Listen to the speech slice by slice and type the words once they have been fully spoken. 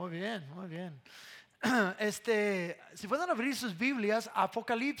muy bien, muy bien. Si pueden abrir sus Biblias,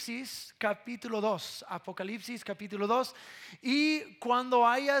 Apocalipsis capítulo 2, Apocalipsis capítulo 2. Y cuando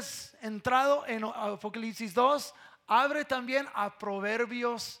hayas entrado en Apocalipsis 2, abre también a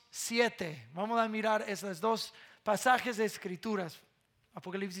Proverbios 7. Vamos a mirar esos dos pasajes de escrituras,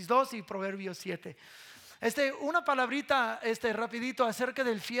 Apocalipsis 2 y Proverbios 7. Una palabrita rapidito acerca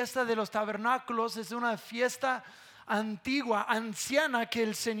del fiesta de los tabernáculos. Es una fiesta antigua, anciana, que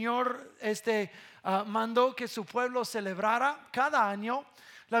el Señor mandó que su pueblo celebrara cada año.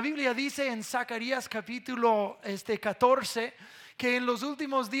 La Biblia dice en Zacarías capítulo 14 que en los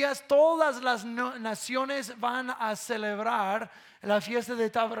últimos días todas las naciones van a celebrar la fiesta de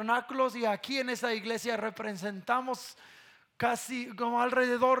tabernáculos, y aquí en esta iglesia representamos casi como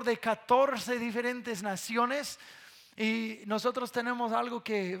alrededor de 14 diferentes naciones, y nosotros tenemos algo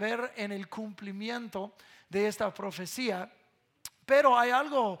que ver en el cumplimiento de esta profecía. Pero hay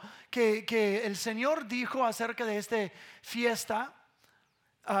algo que el Señor dijo acerca de esta fiesta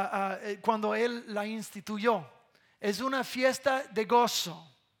cuando Él la instituyó. Es una fiesta de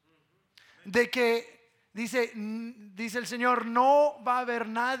gozo, de que dice el Señor, no va a haber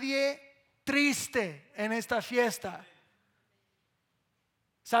nadie triste en esta fiesta.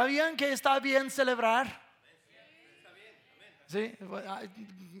 ¿Sabían que está bien celebrar? Sí,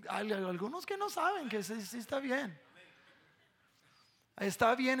 hay algunos que no saben que sí está bien.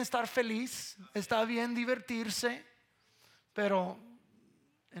 Está bien estar feliz, está bien divertirse, pero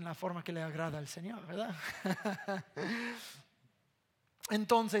en la forma que le agrada al Señor, ¿verdad?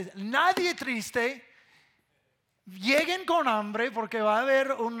 Entonces, nadie triste. Lleguen con hambre porque va a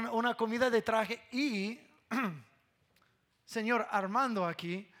haber una comida de traje. Y señor Armando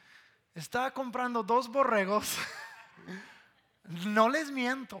aquí está comprando 2 borregos. No les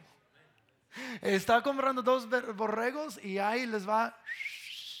miento. Está comprando 2 borregos y ahí les va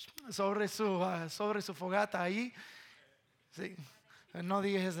sobre su fogata ahí. Sí, no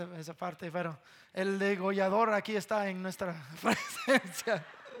dije esa parte, pero el degollador aquí está en nuestra presencia.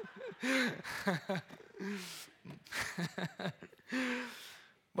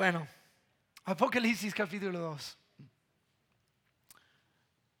 Bueno, Apocalipsis capítulo 2.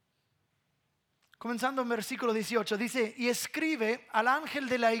 Comenzando en versículo 18, dice: y escribe al ángel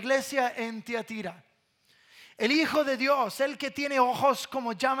de la iglesia en Tiatira, el Hijo de Dios, el que tiene ojos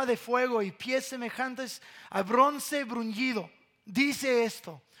como llama de fuego y pies semejantes a bronce bruñido, dice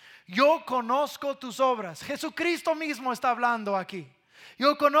esto: yo conozco tus obras. Jesucristo mismo está hablando aquí.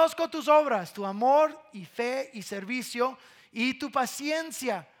 Yo conozco tus obras, tu amor y fe y servicio y tu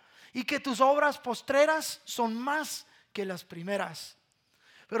paciencia, y que tus obras postreras son más que las primeras.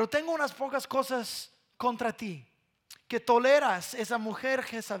 Pero tengo unas pocas cosas contra ti, que toleras esa mujer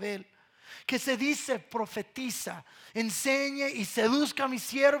Jezabel, que se dice profetiza, enseñe y seduzca a mis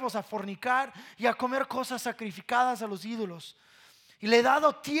siervos a fornicar y a comer cosas sacrificadas a los ídolos. Y le he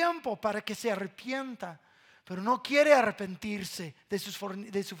dado tiempo para que se arrepienta, pero no quiere arrepentirse de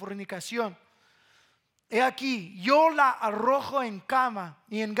su fornicación. He aquí, yo la arrojo en cama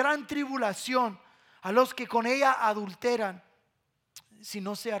y en gran tribulación a los que con ella adulteran, si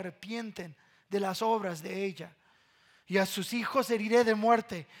no se arrepienten de las obras de ella. Y a sus hijos heriré de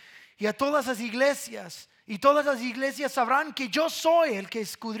muerte, y a todas las iglesias, y todas las iglesias sabrán que yo soy el que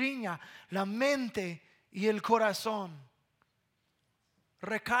escudriña la mente y el corazón.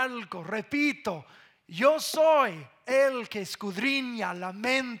 Recalco, repito, yo soy el que escudriña la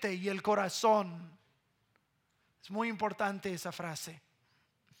mente y el corazón. Es muy importante esa frase.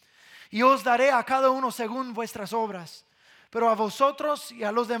 Y os daré a cada uno según vuestras obras. Pero a vosotros y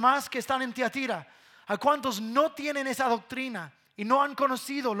a los demás que están en Tiatira, a cuantos no tienen esa doctrina y no han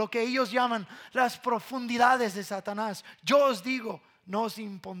conocido lo que ellos llaman las profundidades de Satanás, yo os digo, no os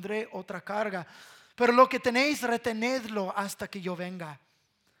impondré otra carga, pero lo que tenéis retenedlo hasta que yo venga.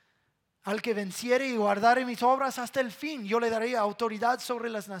 Al que venciere y guardare mis obras hasta el fin, yo le daré autoridad sobre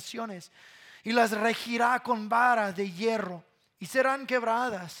las naciones y las regirá con vara de hierro, y serán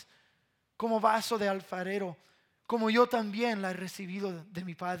quebradas como vaso de alfarero, como yo también la he recibido de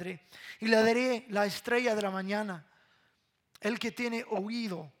mi Padre. Y le daré la estrella de la mañana. El que tiene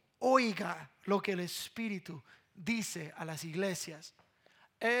oído, oiga lo que el Espíritu dice a las iglesias.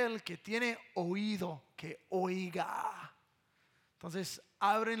 El que tiene oído, que oiga. Entonces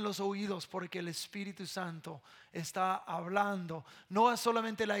abren los oídos, porque el Espíritu Santo está hablando, no a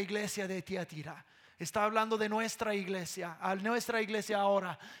solamente la iglesia de Tiatira, está hablando de nuestra iglesia, a nuestra iglesia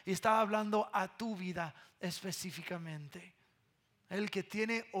ahora, y está hablando a tu vida específicamente. El que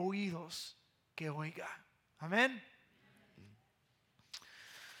tiene oídos, que oiga. Amén.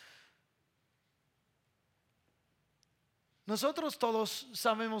 nosotros todos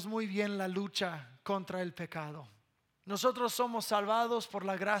sabemos muy bien la lucha contra el pecado. Nosotros somos salvados por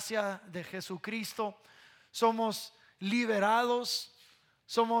la gracia de Jesucristo, somos liberados,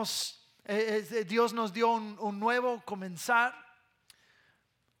 Dios nos dio un nuevo comenzar,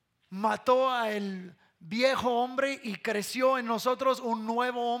 mató al viejo hombre y creció en nosotros un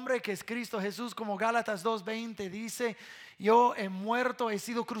nuevo hombre que es Cristo Jesús, como Gálatas 2:20 dice: yo he muerto, he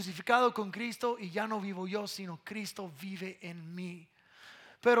sido crucificado con Cristo y ya no vivo yo, sino Cristo vive en mí.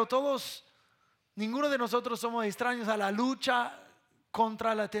 Pero ninguno de nosotros somos extraños a la lucha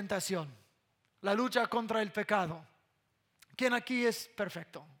contra la tentación, la lucha contra el pecado. ¿Quién aquí es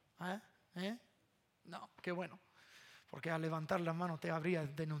perfecto? No, qué bueno, porque al levantar la mano te habría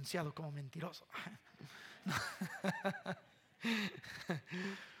denunciado como mentiroso.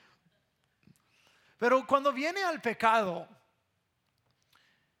 Pero cuando viene al pecado,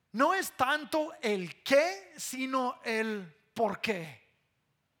 no es tanto el qué, sino el por qué.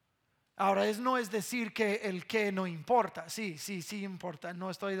 Ahora, no es decir que el qué no importa. Sí importa.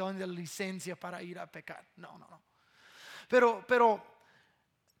 No estoy dando licencia para ir a pecar. No. Pero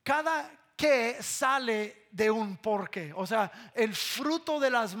cada qué sale de un por qué. O sea, el fruto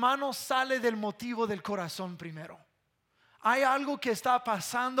de las manos sale del motivo del corazón primero. Hay algo que está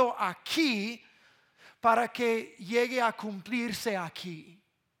pasando aquí para que llegue a cumplirse aquí.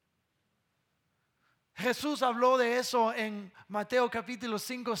 Jesús habló de eso en Mateo capítulo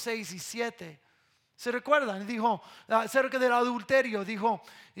 5, 6 y 7. ¿Se recuerdan? Dijo acerca del adulterio, dijo,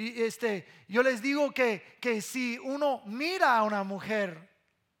 yo les digo que si uno mira a una mujer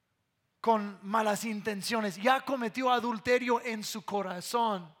con malas intenciones, ya cometió adulterio en su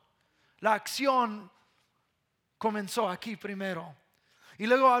corazón. La acción comenzó aquí primero. Y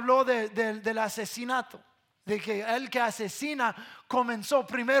luego habló del asesinato, de que el que asesina comenzó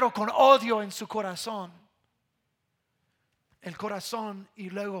primero con odio en su corazón. El corazón y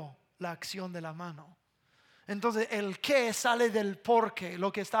luego la acción de la mano. Entonces el qué sale del por qué,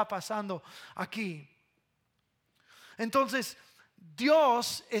 lo que está pasando aquí. Entonces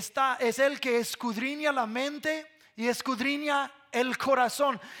Dios es el que escudriña la mente y escudriña el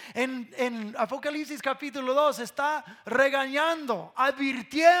corazón. En Apocalipsis capítulo 2 está regañando,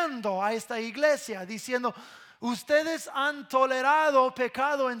 advirtiendo a esta iglesia, diciendo: ustedes han tolerado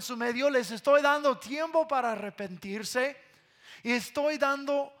pecado en su medio, les estoy dando tiempo para arrepentirse y estoy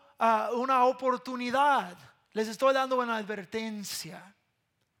dando una oportunidad, les estoy dando una advertencia.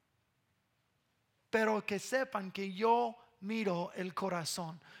 Pero que sepan que yo miro el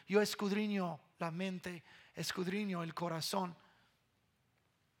corazón, yo escudriño la mente, escudriño el corazón.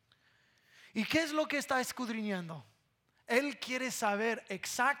 ¿Y qué es lo que está escudriñando? Él quiere saber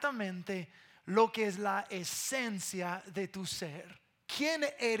exactamente lo que es la esencia de tu ser. ¿Quién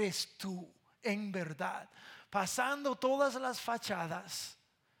eres tú en verdad? Pasando todas las fachadas,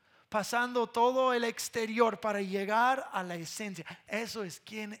 pasando todo el exterior para llegar a la esencia. Eso es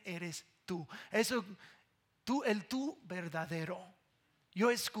quién eres tú. Eso, el tú verdadero. Yo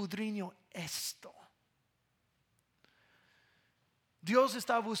escudriño esto. Dios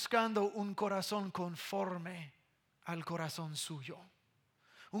está buscando un corazón conforme al corazón suyo.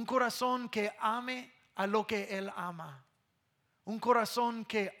 Un corazón que ame a lo que Él ama. Un corazón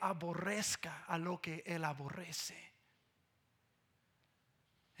que aborrezca a lo que Él aborrece.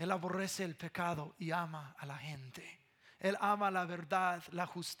 Él aborrece el pecado y ama a la gente. Él ama la verdad, la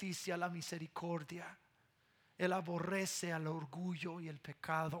justicia, la misericordia. Él aborrece al orgullo y el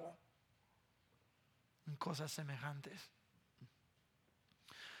pecado. En cosas semejantes.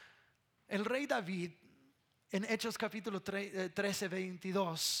 El rey David, en Hechos capítulo 13,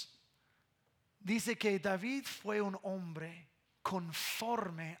 22, dice que David fue un hombre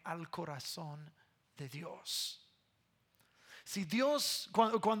conforme al corazón de Dios. Si Dios,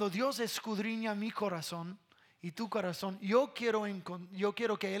 cuando Dios escudriña mi corazón y tu corazón, yo quiero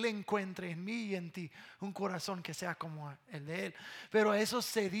que Él encuentre en mí y en ti un corazón que sea como el de Él. Pero eso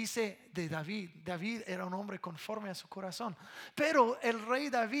se dice de David. David era un hombre conforme a su corazón. Pero el rey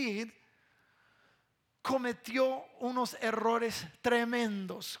David cometió unos errores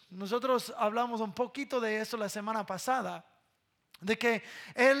tremendos. Nosotros hablamos un poquito de eso la semana pasada, de que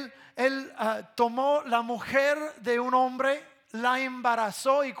él tomó la mujer de un hombre, la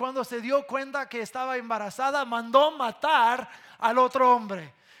embarazó y cuando se dio cuenta que estaba embarazada mandó matar al otro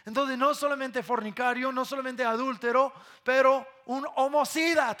hombre. Entonces no solamente fornicario, no solamente adúltero, pero un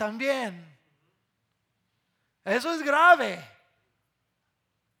homicida también. Eso es grave.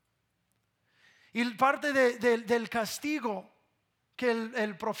 Y parte del castigo que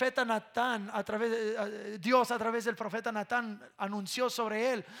el profeta Natán, Dios a través del profeta Natán anunció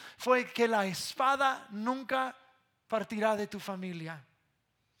sobre él, fue que la espada nunca partirá de tu familia.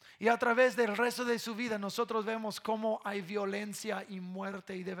 Y a través del resto de su vida nosotros vemos cómo hay violencia y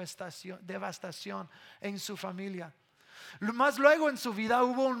muerte y devastación en su familia. Más luego en su vida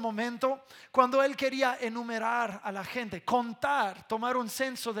hubo un momento cuando él quería enumerar a la gente, contar, tomar un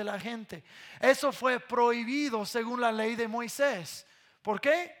censo de la gente. Eso fue prohibido según la ley de Moisés. ¿Por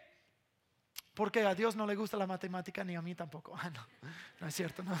qué? Porque a Dios no le gusta la matemática ni a mí tampoco. No, no es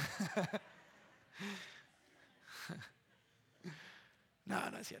cierto, no.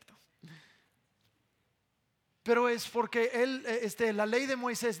 No es cierto. Pero es porque la ley de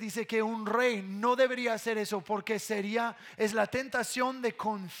Moisés dice que un rey no debería hacer eso porque es la tentación de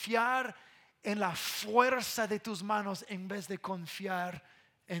confiar en la fuerza de tus manos en vez de confiar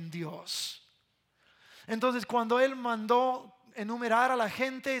en Dios. Entonces cuando él mandó enumerar a la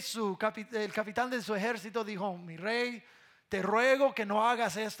gente, el capitán de su ejército dijo: mi rey, te ruego que no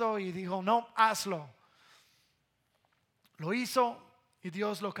hagas esto. Y dijo: no, hazlo. Lo hizo y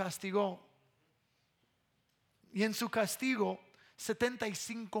Dios lo castigó. Y en su castigo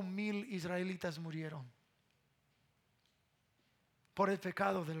 75,000 israelitas murieron por el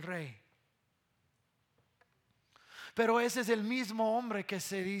pecado del rey. Pero ese es el mismo hombre que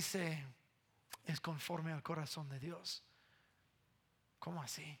se dice es conforme al corazón de Dios. ¿Cómo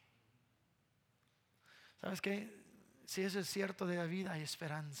así? ¿Sabes qué? Si eso es cierto de David, hay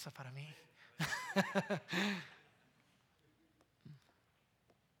esperanza para mí.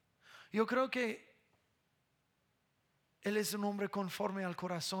 Yo creo que él es un hombre conforme al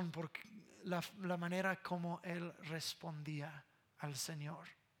corazón por la manera como él respondía al Señor.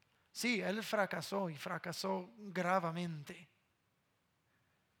 Sí, él fracasó y fracasó gravemente.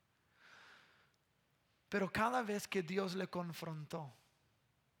 Pero cada vez que Dios le confrontó,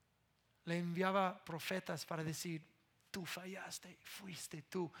 le enviaba profetas para decir: tú fallaste, fuiste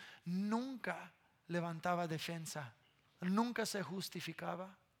tú. Nunca levantaba defensa, nunca se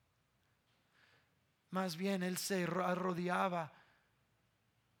justificaba. Más bien él se arrodillaba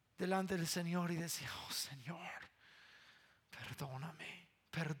delante del Señor y decía: oh Señor,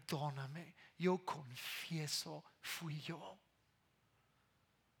 perdóname, yo confieso, fui yo.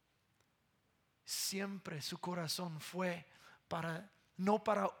 Siempre su corazón fue no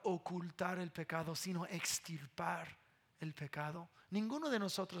para ocultar el pecado, sino extirpar el pecado. Ninguno de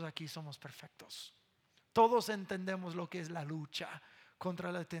nosotros aquí somos perfectos. Todos entendemos lo que es la lucha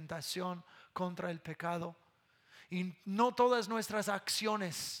contra la tentación, contra el pecado. Y no todas nuestras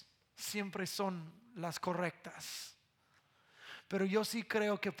acciones siempre son las correctas. Pero yo sí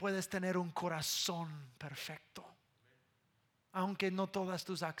creo que puedes tener un corazón perfecto, aunque no todas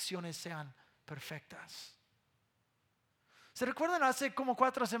tus acciones sean perfectas. ¿Se recuerdan? Hace como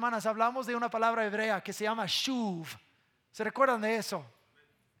 4 semanas hablamos de una palabra hebrea que se llama shuv. ¿Se recuerdan de eso?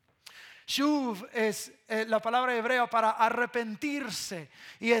 Shuv es la palabra hebrea para arrepentirse.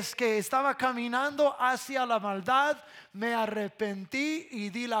 Y es que estaba caminando hacia la maldad, me arrepentí y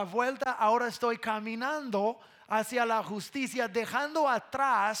di la vuelta. Ahora estoy caminando hacia la justicia, dejando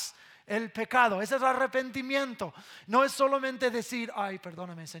atrás el pecado. Ese es el arrepentimiento. No es solamente decir: ay,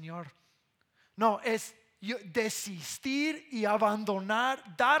 perdóname, Señor. No, es desistir y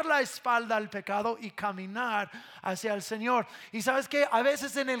abandonar, dar la espalda al pecado y caminar hacia el Señor. Y sabes que a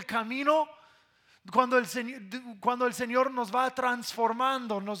veces en el camino, cuando el Señor nos va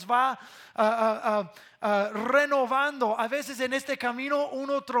transformando, nos va renovando, a veces en este camino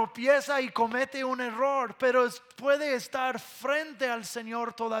uno tropieza y comete un error, pero puede estar frente al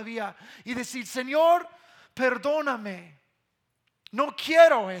Señor todavía y decir: Señor, perdóname, no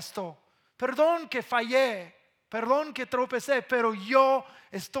quiero esto. Perdón que fallé, perdón que tropecé, pero yo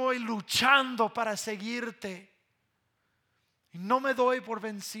estoy luchando para seguirte. Y no me doy por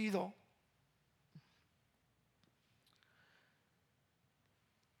vencido.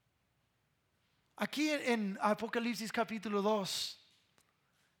 Aquí en Apocalipsis capítulo 2,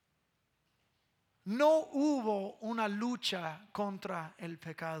 no hubo una lucha contra el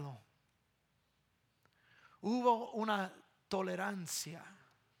pecado. Hubo una tolerancia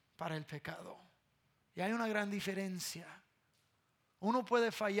para el pecado. Y hay una gran diferencia. Uno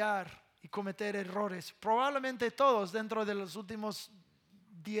puede fallar y cometer errores, probablemente todos dentro de los últimos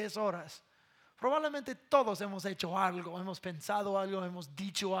 10 horas. Probablemente todos hemos hecho algo, hemos pensado algo, hemos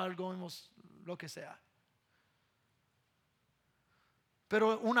dicho algo, lo que sea.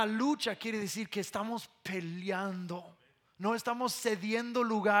 Pero una lucha quiere decir que estamos peleando, no estamos cediendo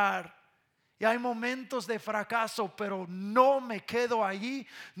lugar. Y hay momentos de fracaso, pero no me quedo allí.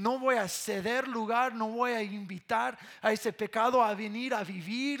 No voy a ceder lugar, no voy a invitar a ese pecado a venir a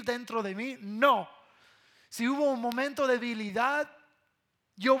vivir dentro de mí. No. Si hubo un momento de debilidad,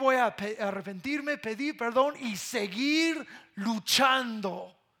 yo voy a arrepentirme, pedir perdón y seguir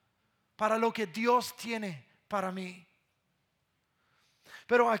luchando para lo que Dios tiene para mí.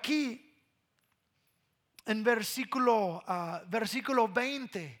 Pero aquí en versículo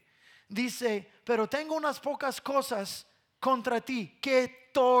 20 dice: pero tengo unas pocas cosas contra ti,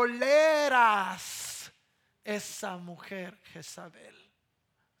 que toleras esa mujer Jezabel.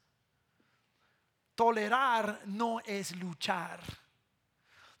 Tolerar no es luchar.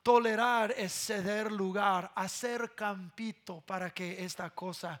 Tolerar es ceder lugar, hacer campito para que esta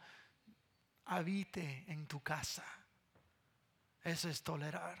cosa habite en tu casa. Eso es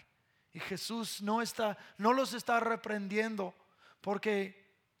tolerar. Y Jesús no los está reprendiendo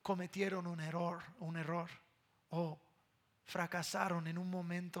porque cometieron un error o fracasaron en un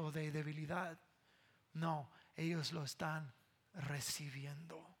momento de debilidad. No, ellos lo están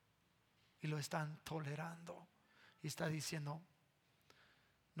recibiendo y lo están tolerando. Y está diciendo: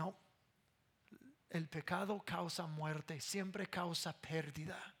 no, el pecado causa muerte, siempre causa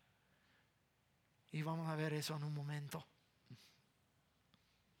pérdida. Y vamos a ver eso en un momento.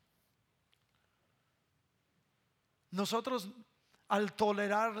 Nosotros, al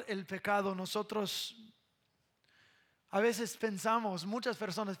tolerar el pecado, nosotros a veces pensamos, muchas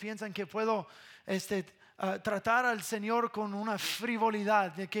personas piensan que puedo tratar al Señor con una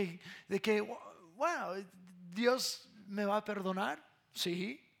frivolidad, de que bueno, Dios me va a perdonar.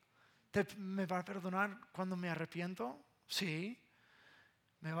 Sí. ¿Me va a perdonar cuando me arrepiento? Sí.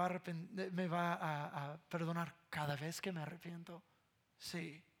 ¿Me va a perdonar cada vez que me arrepiento?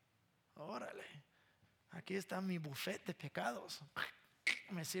 Sí. Órale, aquí está mi buffet de pecados.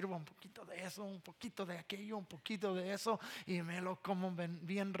 Me sirvo un poquito de eso, un poquito de aquello, un poquito de eso, y me lo como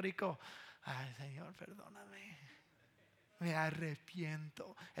bien rico. Ay, Señor, perdóname. Me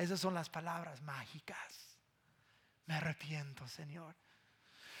arrepiento. Esas son las palabras mágicas. Me arrepiento, Señor.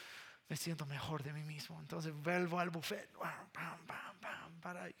 Me siento mejor de mí mismo. Entonces vuelvo al buffet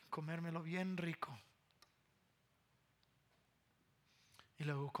para comérmelo bien rico. Y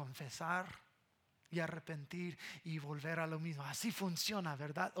luego confesar y arrepentir y volver a lo mismo. Así funciona,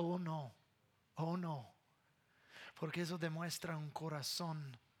 ¿verdad? ¿O no? ¿O no? Porque eso demuestra un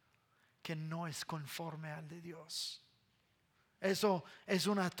corazón que no es conforme al de Dios. Eso es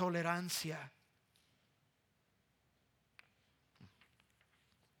una tolerancia.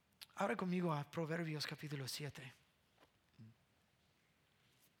 Ahora conmigo a Proverbios capítulo 7.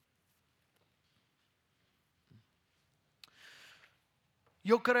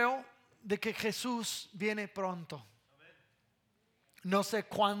 Yo creo de que Jesús viene pronto. No sé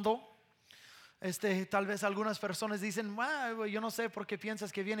cuándo. Tal vez algunas personas dicen: yo no sé por qué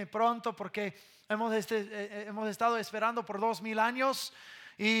piensas que viene pronto, porque hemos estado esperando por 2000 años.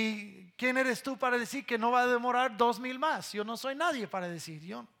 ¿Y quién eres tú para decir que no va a demorar 2000 más? Yo no soy nadie para decir.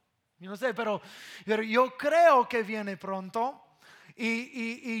 Yo no sé, pero yo creo que viene pronto.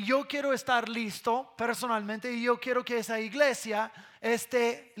 Y yo quiero estar listo personalmente, y yo quiero que esa iglesia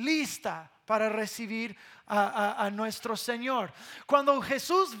esté lista para recibir a nuestro Señor. Cuando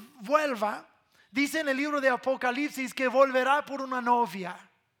Jesús vuelva, dice en el libro de Apocalipsis que volverá por una novia.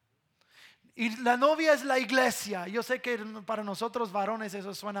 Y la novia es la iglesia. Yo sé que para nosotros varones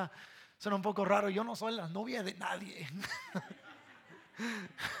eso suena un poco raro. Yo no soy la novia de nadie.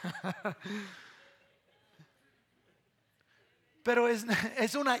 Pero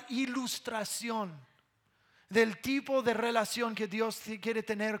es una ilustración del tipo de relación que Dios quiere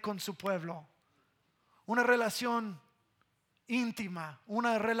tener con su pueblo. Una relación íntima,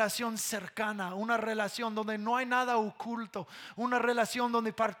 una relación cercana, una relación donde no hay nada oculto, una relación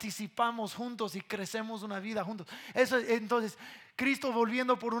donde participamos juntos y crecemos una vida juntos. Entonces, Cristo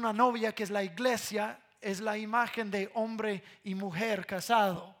volviendo por una novia, que es la iglesia, es la imagen de hombre y mujer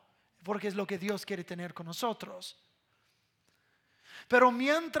casado, porque es lo que Dios quiere tener con nosotros. Pero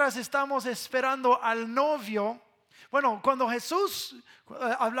mientras estamos esperando al novio, cuando Jesús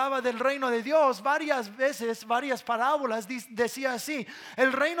hablaba del reino de Dios, varias veces, varias parábolas, decía así: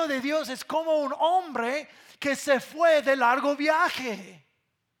 el reino de Dios es como un hombre que se fue de largo viaje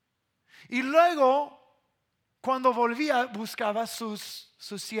y luego, cuando volvía, buscaba sus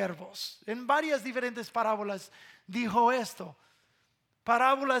siervos. En varias diferentes parábolas dijo esto: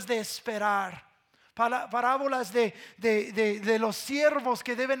 parábolas de esperar, parábolas de los siervos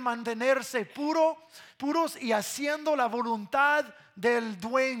que deben mantenerse puros y haciendo la voluntad del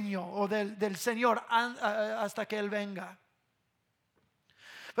dueño o del Señor hasta que Él venga.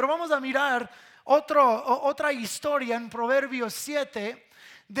 Pero vamos a mirar otra historia en Proverbios 7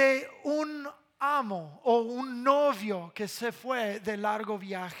 de un amo o un novio que se fue de largo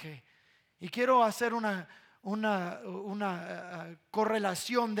viaje. Y quiero hacer una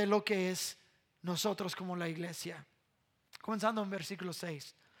correlación de lo que es nosotros como la iglesia. Comenzando en versículo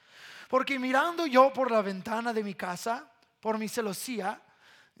 6. Porque mirando yo por la ventana de mi casa, por mi celosía,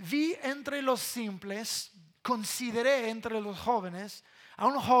 vi entre los simples, consideré entre los jóvenes a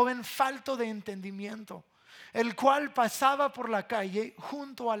un joven falto de entendimiento, el cual pasaba por la calle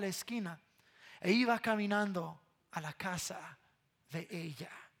junto a la esquina e iba caminando a la casa de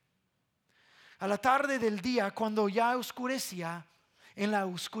ella. A la tarde del día, cuando ya oscurecía, en la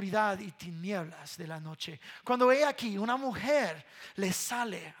oscuridad y tinieblas de la noche, cuando he aquí una mujer le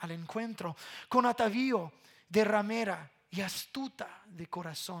sale al encuentro con atavío de ramera y astuta de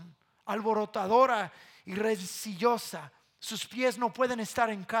corazón, alborotadora y rencillosa. Sus pies no pueden estar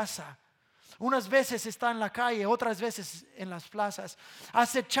en casa. Unas veces está en la calle, otras veces en las plazas,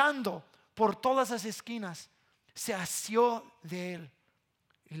 acechando por todas las esquinas. Se asió de él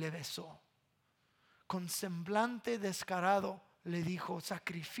y le besó. Con semblante descarado le dijo: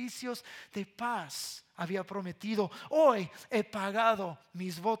 sacrificios de paz había prometido, hoy he pagado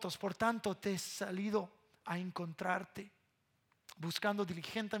mis votos, por tanto te he salido a encontrarte, buscando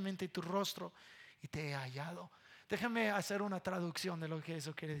diligentemente tu rostro, y te he hallado. Déjame hacer una traducción de lo que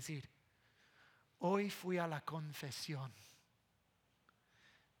eso quiere decir. Hoy fui a la confesión,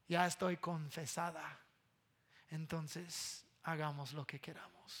 ya estoy confesada, entonces hagamos lo que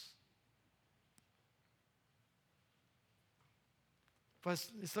queramos.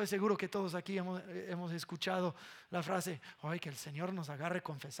 Pues estoy seguro que todos aquí hemos escuchado la frase: ay, que el Señor nos agarre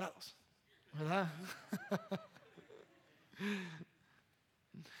confesados, ¿verdad?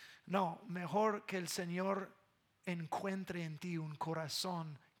 No, mejor que el Señor encuentre en ti un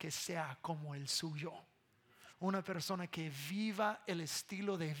corazón que sea como el suyo. Una persona que viva el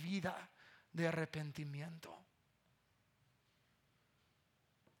estilo de vida de arrepentimiento.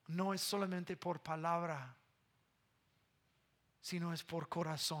 No es solamente por palabra, sino es por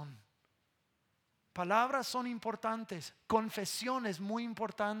corazón. Palabras son importantes, confesión es muy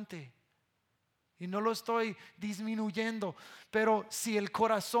importante, y no lo estoy disminuyendo, pero si el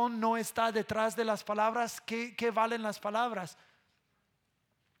corazón no está detrás de las palabras, ¿qué valen las palabras?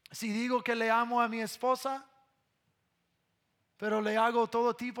 Si digo que le amo a mi esposa, pero le hago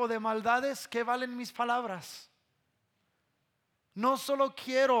todo tipo de maldades, ¿qué valen mis palabras? No solo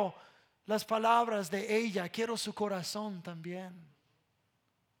quiero las palabras de ella, quiero su corazón también.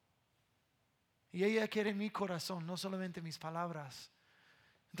 Y ella quiere mi corazón, no solamente mis palabras.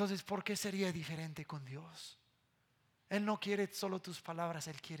 Entonces, ¿por qué sería diferente con Dios? Él no quiere solo tus palabras,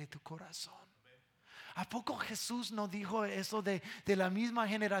 Él quiere tu corazón. ¿A poco Jesús no dijo eso de la misma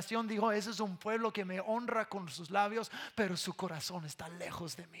generación? Dijo: ese es un pueblo que me honra con sus labios, pero su corazón está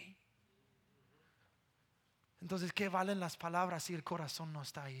lejos de mí. Entonces, ¿qué valen las palabras si el corazón no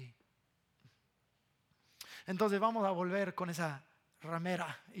está ahí? Entonces vamos a volver con esa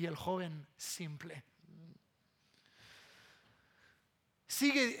ramera y el joven simple.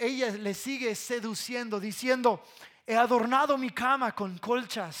 Ella le sigue seduciendo, diciendo: he adornado mi cama con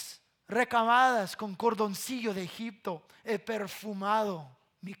colchas recamadas con cordoncillo de Egipto, he perfumado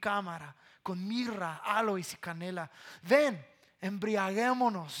mi cámara con mirra, aloes y canela. Ven,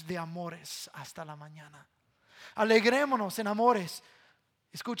 embriaguémonos de amores hasta la mañana. Alegrémonos en amores.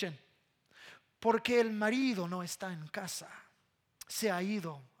 Escuchen, porque el marido no está en casa, se ha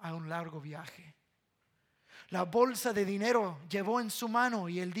ido a un largo viaje. La bolsa de dinero llevó en su mano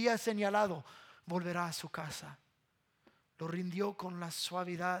y el día señalado volverá a su casa. Lo rindió con la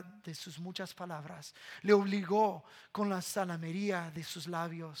suavidad de sus muchas palabras, le obligó con la salamería de sus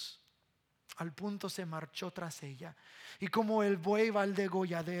labios. Al punto se marchó tras ella, y como el buey va al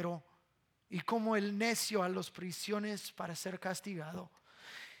degolladero, y como el necio a las prisiones para ser castigado,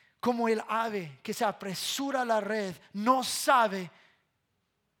 como el ave que se apresura a la red, no sabe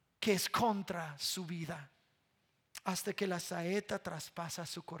que es contra su vida, hasta que la saeta traspasa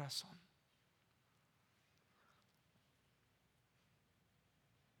su corazón.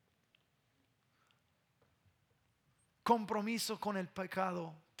 Compromiso con el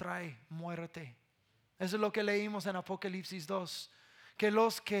pecado trae muerte. Eso es lo que leímos en Apocalipsis 2. Que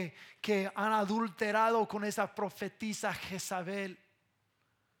los que han adulterado con esa profetisa Jezabel,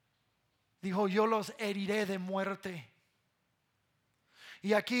 dijo: yo los heriré de muerte.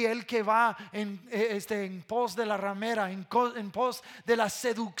 Y aquí el que va en pos de la ramera, en pos de la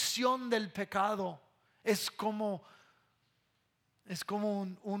seducción del pecado, es como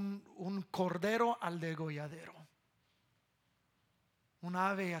un cordero al degolladero, un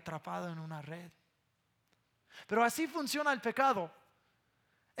ave atrapado en una red. Pero así funciona el pecado.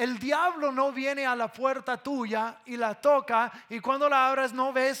 El diablo no viene a la puerta tuya y la toca, y cuando la abres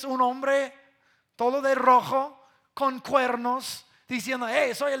no ves un hombre todo de rojo, con cuernos, diciendo,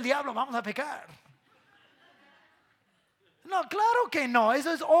 hey, soy el diablo, vamos a pecar. No, claro que no,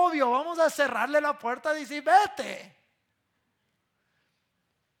 eso es obvio. Vamos a cerrarle la puerta y decir, vete.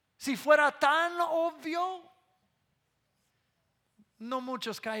 Si fuera tan obvio, no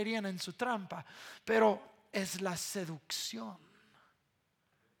muchos caerían en su trampa. Pero es la seducción.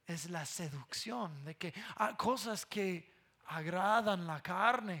 Es la seducción de que hay cosas que agradan la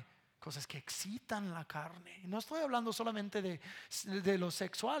carne, cosas que excitan la carne. No estoy hablando solamente de lo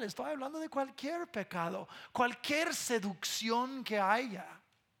sexual, estoy hablando de cualquier pecado, cualquier seducción que haya,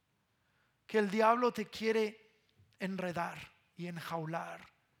 que el diablo te quiere enredar y enjaular,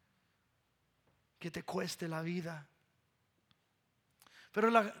 que te cueste la vida. Pero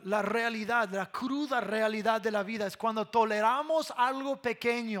la realidad, la cruda realidad de la vida es cuando toleramos algo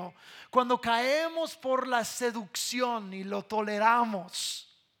pequeño, cuando caemos por la seducción y lo toleramos.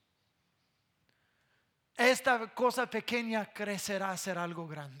 Esta cosa pequeña crecerá a ser algo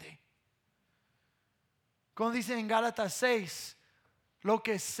grande. Como dice en Gálatas 6, lo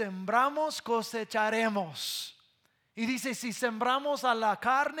que sembramos cosecharemos. Y dice, si sembramos a la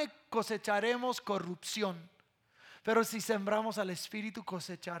carne cosecharemos corrupción. Pero si sembramos al Espíritu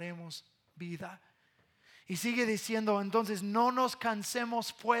cosecharemos vida. Y sigue diciendo, entonces no nos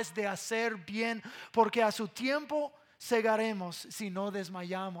cansemos pues de hacer bien, porque a su tiempo segaremos si no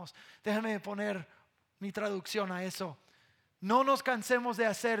desmayamos. Déjame poner mi traducción a eso. No nos cansemos de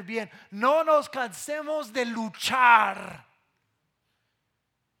hacer bien, no nos cansemos de luchar.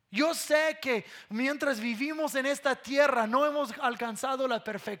 Yo sé que mientras vivimos en esta tierra no hemos alcanzado la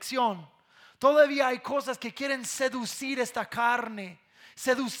perfección. Todavía hay cosas que quieren seducir esta carne,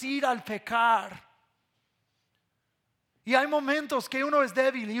 seducir al pecar. Y hay momentos que uno es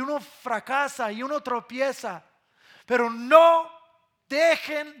débil y uno fracasa y uno tropieza. Pero no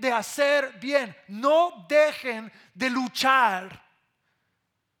dejen de hacer bien, no dejen de luchar.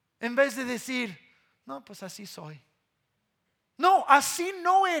 En vez de decir, no, pues así soy. No, así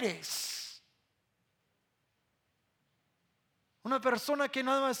no eres. Una persona que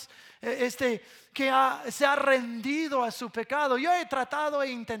nada más se ha rendido a su pecado. Yo he tratado,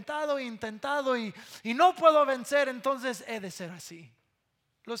 he intentado y no puedo vencer, entonces he de ser así.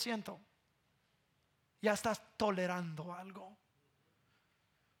 Lo siento. Ya estás tolerando algo.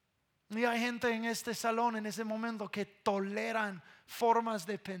 Y hay gente en este salón en ese momento que toleran formas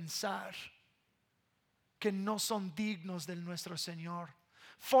de pensar que no son dignos de nuestro Señor.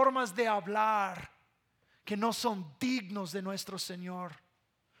 Formas de hablar que no son dignos de nuestro Señor.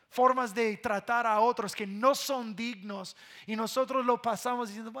 Formas de tratar a otros que no son dignos. Y nosotros lo pasamos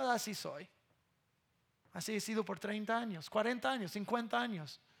diciendo, pues así soy. Así he sido por 30 años, 40 años, 50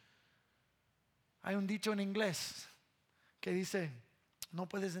 años. Hay un dicho en inglés que dice, no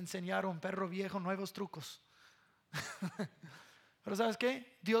puedes enseñar a un perro viejo nuevos trucos. Pero ¿sabes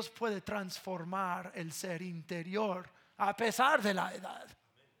qué? Dios puede transformar el ser interior a pesar de la edad.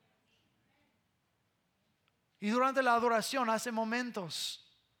 Y durante la adoración, hace momentos,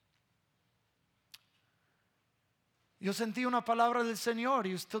 yo sentí una palabra del Señor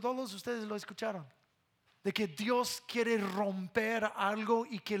y todos ustedes lo escucharon. De que Dios quiere romper algo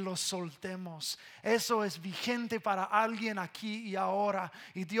y que lo soltemos. Eso es vigente para alguien aquí y ahora.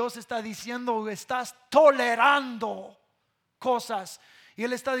 Y Dios está diciendo, estás tolerando cosas. Y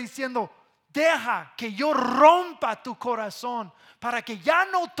Él está diciendo, deja que yo rompa tu corazón para que ya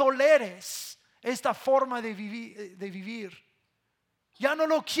no toleres esta forma de vivir. Ya no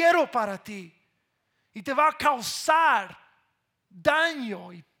lo quiero para ti. Y te va a causar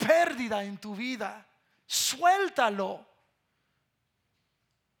daño y pérdida en tu vida. Suéltalo.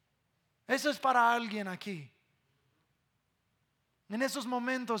 Eso es para alguien aquí. En esos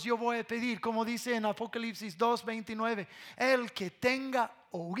momentos yo voy a pedir, como dice en Apocalipsis 2:29, el que tenga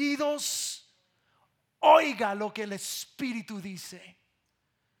oídos, oiga lo que el Espíritu dice.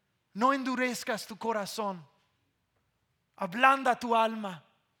 No endurezcas tu corazón. Ablanda tu alma.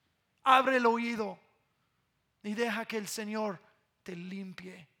 Abre el oído y deja que el Señor te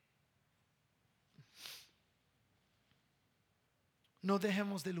limpie. No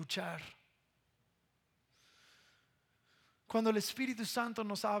dejemos de luchar. Cuando el Espíritu Santo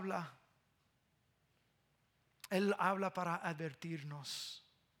nos habla, Él habla para advertirnos.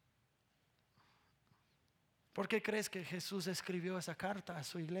 ¿Por qué crees que Jesús escribió esa carta a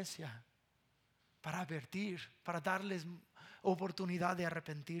su iglesia? Para advertir, para darles oportunidad de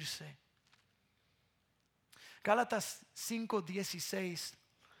arrepentirse. Gálatas 5:16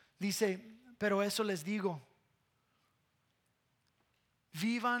 dice, pero eso les digo,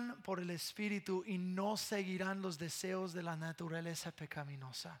 vivan por el Espíritu y no seguirán los deseos de la naturaleza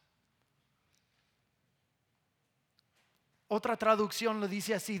pecaminosa. Otra traducción lo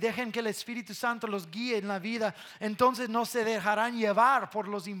dice así: dejen que el Espíritu Santo los guíe en la vida, entonces no se dejarán llevar por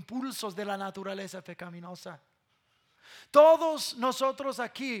los impulsos de la naturaleza pecaminosa. Todos nosotros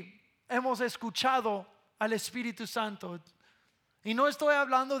aquí hemos escuchado al Espíritu Santo. Y no estoy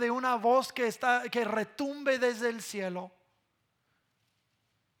hablando de una voz que retumbe desde el cielo.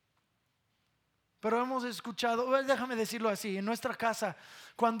 Pero hemos escuchado, déjame decirlo así, en nuestra casa,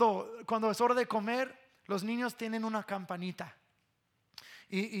 cuando es hora de comer, los niños tienen una campanita.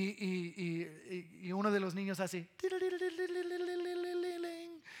 Y uno de los niños hace,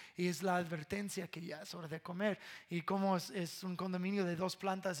 y es la advertencia que ya es hora de comer. Y como es un condominio de 2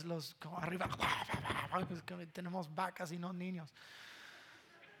 plantas, como arriba tenemos vacas y no niños.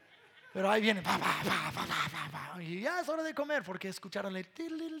 Pero ahí viene, y ya es hora de comer, porque escucharon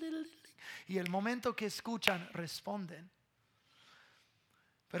y el momento que escuchan responden.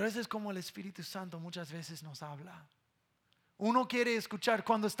 Pero eso es como el Espíritu Santo muchas veces nos habla. Uno quiere escuchar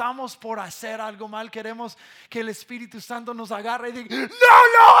cuando estamos por hacer algo mal, queremos que el Espíritu Santo nos agarre y diga: ¡no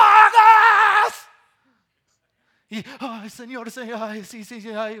lo hagas! Y ay, Señor, ay, sí,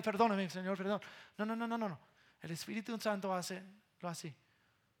 ay, perdóname, Señor, perdón. No. El Espíritu Santo lo hace.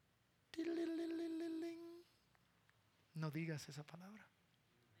 No digas esa palabra.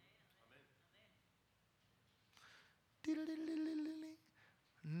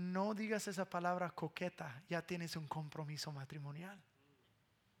 No digas esa palabra coqueta, ya tienes un compromiso matrimonial.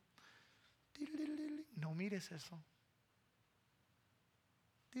 No mires eso.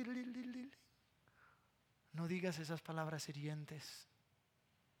 No digas esas palabras hirientes.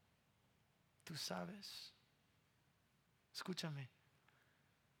 Tú sabes. Escúchame.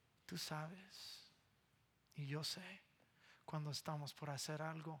 Tú sabes. Y yo sé cuando estamos por hacer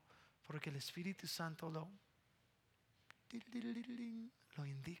algo, porque el Espíritu Santo lo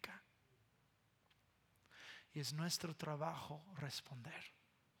indica. Y es nuestro trabajo responder,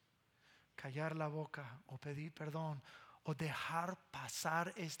 callar la boca o pedir perdón o dejar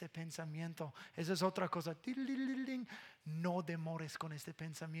pasar este pensamiento. Esa es otra cosa. No demores con este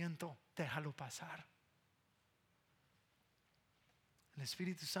pensamiento, déjalo pasar. El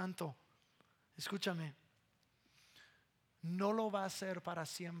Espíritu Santo, escúchame, no lo va a hacer para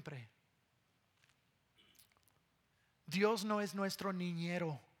siempre. Dios no es nuestro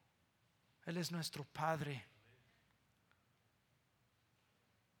niñero, Él es nuestro Padre.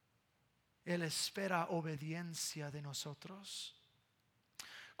 Él espera obediencia de nosotros.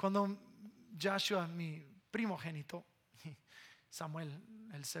 Cuando Joshua, mi primogénito, Samuel,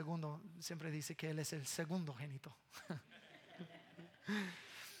 el segundo, siempre dice que él es el segundo génito.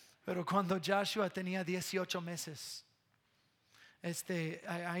 Pero cuando Joshua tenía 18 meses,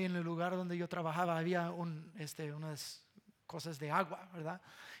 ahí en el lugar donde yo trabajaba había unas cosas de agua, ¿verdad?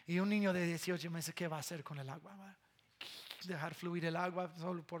 Y un niño de 18 meses, ¿qué va a hacer con el agua? ¿Va a dejar fluir el agua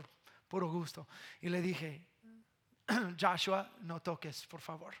solo por puro gusto? Y le dije: Joshua, no toques, por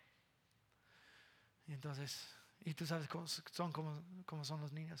favor. Y entonces, y tú sabes cómo son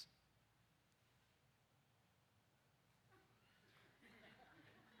los niños.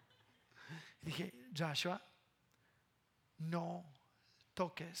 Y dije: Joshua, no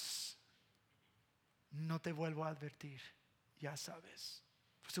toques. No te vuelvo a advertir. Ya sabes.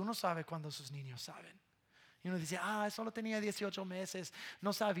 Pues uno sabe cuando sus niños saben. Y uno dice: solo tenía 18 meses,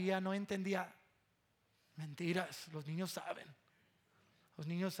 no sabía, no entendía. Mentiras, los niños saben. Los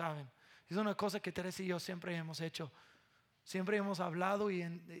niños saben. Es una cosa que Teresa y yo siempre hemos hecho. Siempre hemos hablado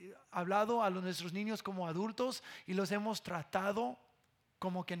hablado a nuestros niños como adultos y los hemos tratado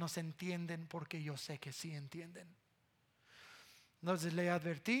como que nos entienden, porque yo sé que sí entienden. Entonces le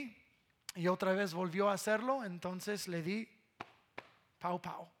advertí y otra vez volvió a hacerlo, entonces le di pau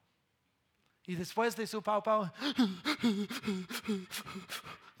pau. Y después de su pau pau,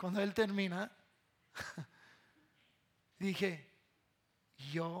 cuando él termina, dije: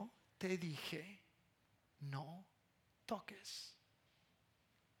 yo te dije, no toques.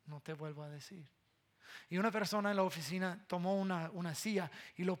 No te vuelvo a decir. Y una persona en la oficina tomó una silla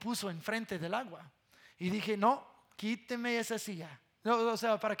y lo puso enfrente del agua. Y dije: no, quíteme esa silla. No, o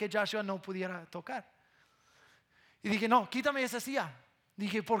sea, para que Joshua no pudiera tocar. Y dije: no, quítame esa silla.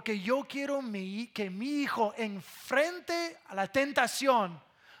 Dije: porque yo quiero que mi hijo enfrente a la tentación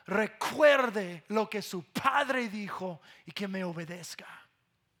recuerde lo que su padre dijo y que me obedezca,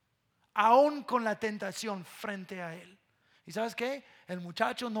 aún con la tentación frente a él. ¿Y sabes qué? El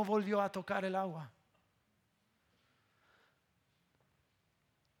muchacho no volvió a tocar el agua.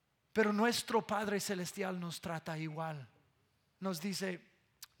 Pero nuestro Padre Celestial nos trata igual. Nos dice: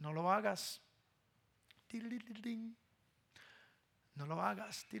 no lo hagas. No lo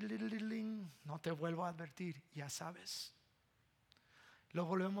hagas. No te vuelvo a advertir. Ya sabes. Lo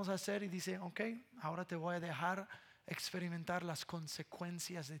volvemos a hacer y dice, ok, ahora te voy a dejar experimentar las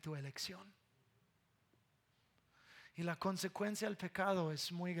consecuencias de tu elección. Y la consecuencia del pecado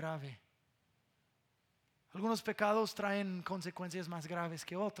es muy grave. Algunos pecados traen consecuencias más graves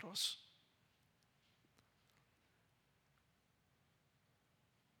que otros.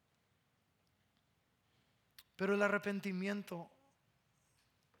 Pero el arrepentimiento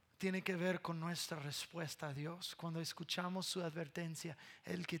tiene que ver con nuestra respuesta a Dios. Cuando escuchamos su advertencia,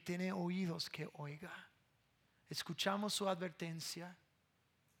 el que tiene oídos que oiga. Escuchamos su advertencia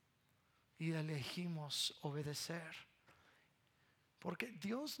y elegimos obedecer. Porque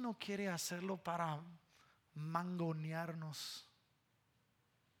Dios no quiere hacerlo para mangonearnos,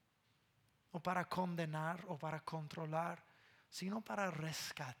 o para condenar, o para controlar, sino para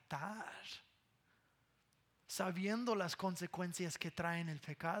rescatar. Sabiendo las consecuencias que traen el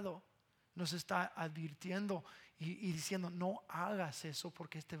pecado, nos está advirtiendo y diciendo, no hagas eso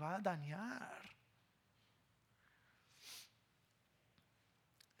porque te va a dañar.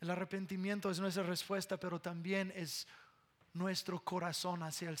 El arrepentimiento es nuestra respuesta, pero también es nuestro corazón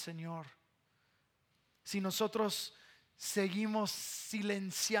hacia el Señor. Si nosotros seguimos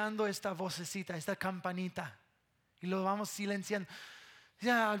silenciando esta vocecita, esta campanita, y lo vamos silenciando,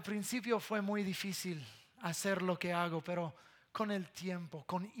 ya al principio fue muy difícil hacer lo que hago, pero con el tiempo,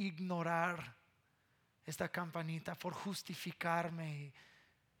 con ignorar esta campanita, por justificarme,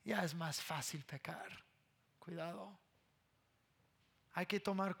 ya es más fácil pecar. Cuidado. Hay que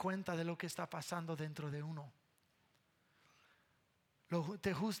tomar cuenta de lo que está pasando dentro de uno.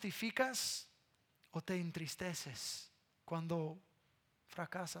 ¿Te justificas o te entristeces cuando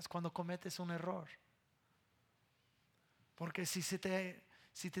fracasas, cuando cometes un error? Porque si se te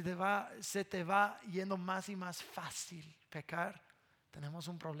va yendo más y más fácil pecar, tenemos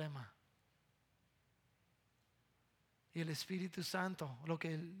un problema. Y el Espíritu Santo, lo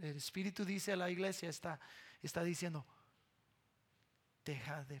que el Espíritu dice a la iglesia, está diciendo,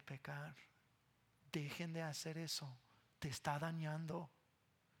 deja de pecar, dejen de hacer eso, te está dañando.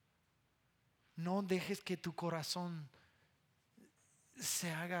 No dejes que tu corazón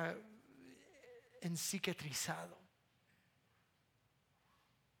se haga encicatrizado,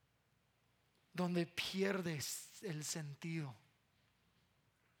 donde pierdes el sentido.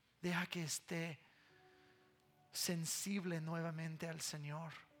 Deja que esté sensible nuevamente al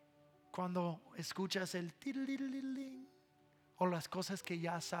Señor. Cuando escuchas el tirililing o las cosas que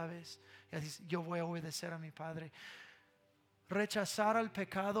ya sabes, ya dices, yo voy a obedecer a mi Padre. Rechazar al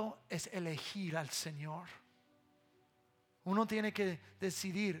pecado es elegir al Señor. Uno tiene que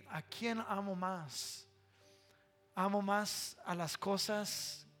decidir a quién amo más. ¿Amo más a las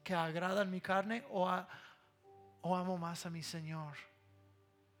cosas que agradan mi carne o amo más a mi Señor?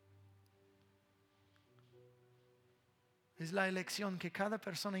 Es la elección que cada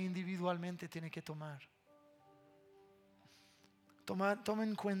persona individualmente tiene que tomar. Toma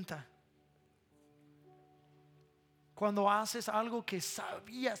en cuenta. Cuando haces algo que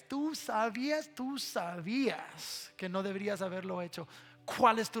tú sabías que no deberías haberlo hecho,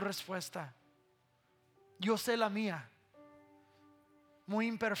 ¿cuál es tu respuesta? Yo sé la mía. Muy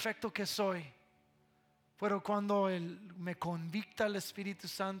imperfecto que soy. Pero cuando me convicta el Espíritu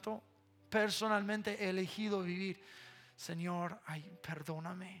Santo, personalmente he elegido vivir. Señor,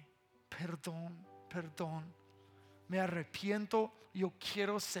 perdóname, perdón. Me arrepiento, yo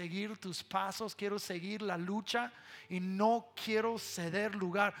quiero seguir tus pasos, quiero seguir la lucha y no quiero ceder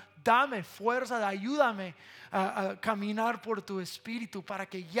lugar. Dame fuerza, ayúdame a caminar por tu Espíritu para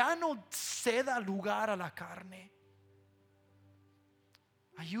que ya no ceda lugar a la carne.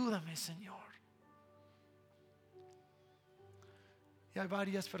 Ayúdame, Señor. Y hay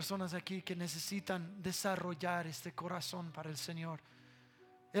varias personas aquí que necesitan desarrollar este corazón para el Señor.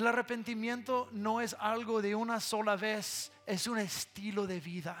 El arrepentimiento no es algo de una sola vez, es un estilo de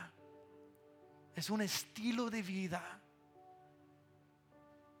vida. Es un estilo de vida.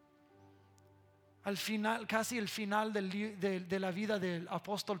 Al final, casi el final de la vida del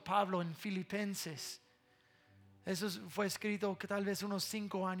apóstol Pablo en Filipenses. Eso fue escrito tal vez unos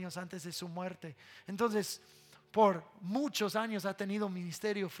 5 años antes de su muerte. Entonces, por muchos años ha tenido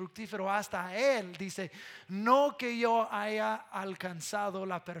ministerio fructífero hasta él. Dice, no que yo haya alcanzado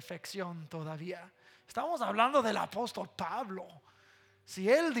la perfección todavía. Estamos hablando del apóstol Pablo. Si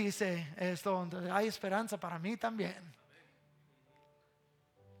él dice esto, entonces hay esperanza para mí también.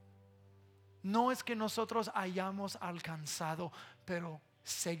 No es que nosotros hayamos alcanzado, pero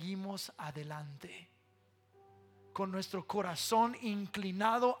seguimos adelante con nuestro corazón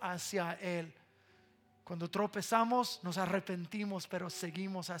inclinado hacia él. Cuando tropezamos, nos arrepentimos, pero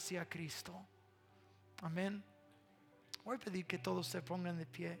seguimos hacia Cristo. Amén. Voy a pedir que todos se pongan de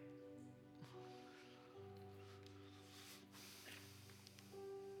pie.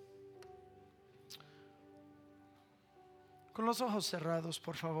 Con los ojos cerrados,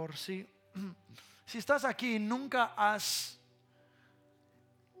 por favor. Si estás aquí y nunca has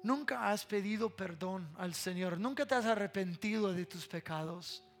pedido perdón al Señor, nunca te has arrepentido de tus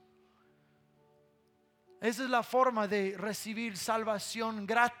pecados, esa es la forma de recibir salvación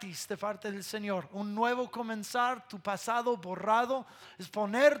gratis de parte del Señor. Un nuevo comenzar, tu pasado borrado, es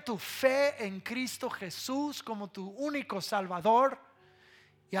poner tu fe en Cristo Jesús como tu único Salvador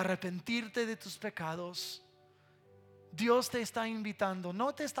y arrepentirte de tus pecados. Dios te está invitando,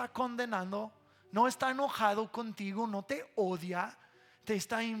 no te está condenando, no está enojado contigo, no te odia, te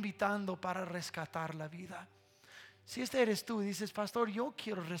está invitando para rescatar la vida. Si este eres tú, dices, pastor, yo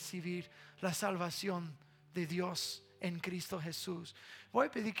quiero recibir la salvación de Dios en Cristo Jesús, voy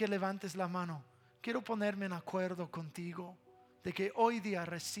a pedir que levantes la mano. Quiero ponerme en acuerdo contigo de que hoy día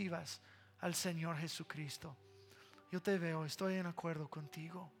recibas al Señor Jesucristo. Yo te veo, estoy en acuerdo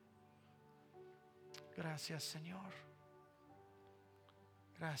contigo. Gracias, Señor.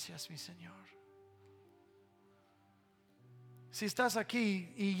 Gracias, mi Señor. Si estás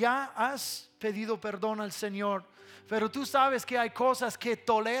aquí y ya has pedido perdón al Señor, pero tú sabes que hay cosas que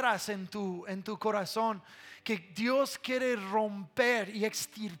toleras en tu corazón, que Dios quiere romper y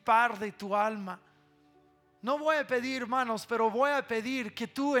extirpar de tu alma. No voy a pedir, hermanos, pero voy a pedir que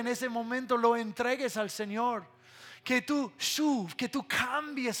tú en ese momento lo entregues al Señor. Que tú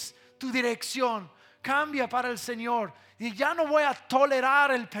cambies tu dirección. Cambia para el Señor. Y ya no voy a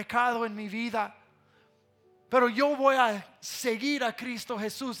tolerar el pecado en mi vida, pero yo voy a seguir a Cristo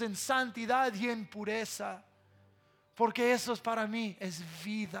Jesús en santidad y en pureza, porque eso es para mí, es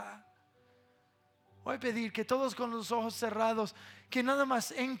vida. Voy a pedir que todos con los ojos cerrados, que nada más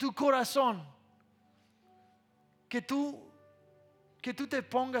en tu corazón, que tú te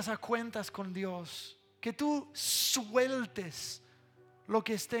pongas a cuentas con Dios, que tú sueltes lo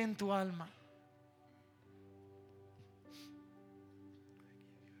que esté en tu alma.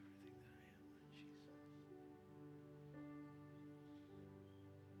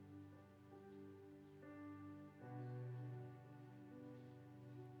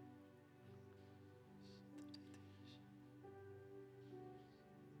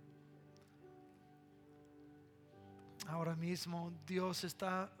 Ahora mismo Dios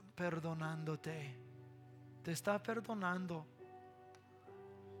está perdonándote, te está perdonando.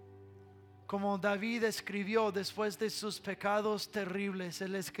 Como David escribió después de sus pecados terribles,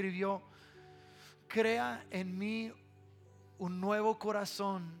 él escribió: crea en mí un nuevo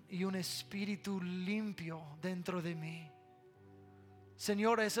corazón y un espíritu limpio dentro de mí.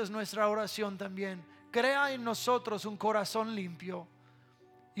 Señor, esa es nuestra oración también. Crea en nosotros un corazón limpio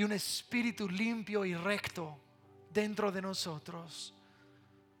y un espíritu limpio y recto dentro de nosotros,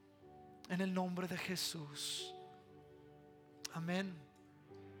 en el nombre de Jesús. Amén.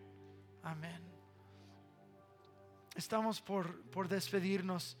 Amén. Estamos por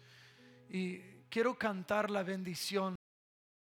despedirnos y quiero cantar la bendición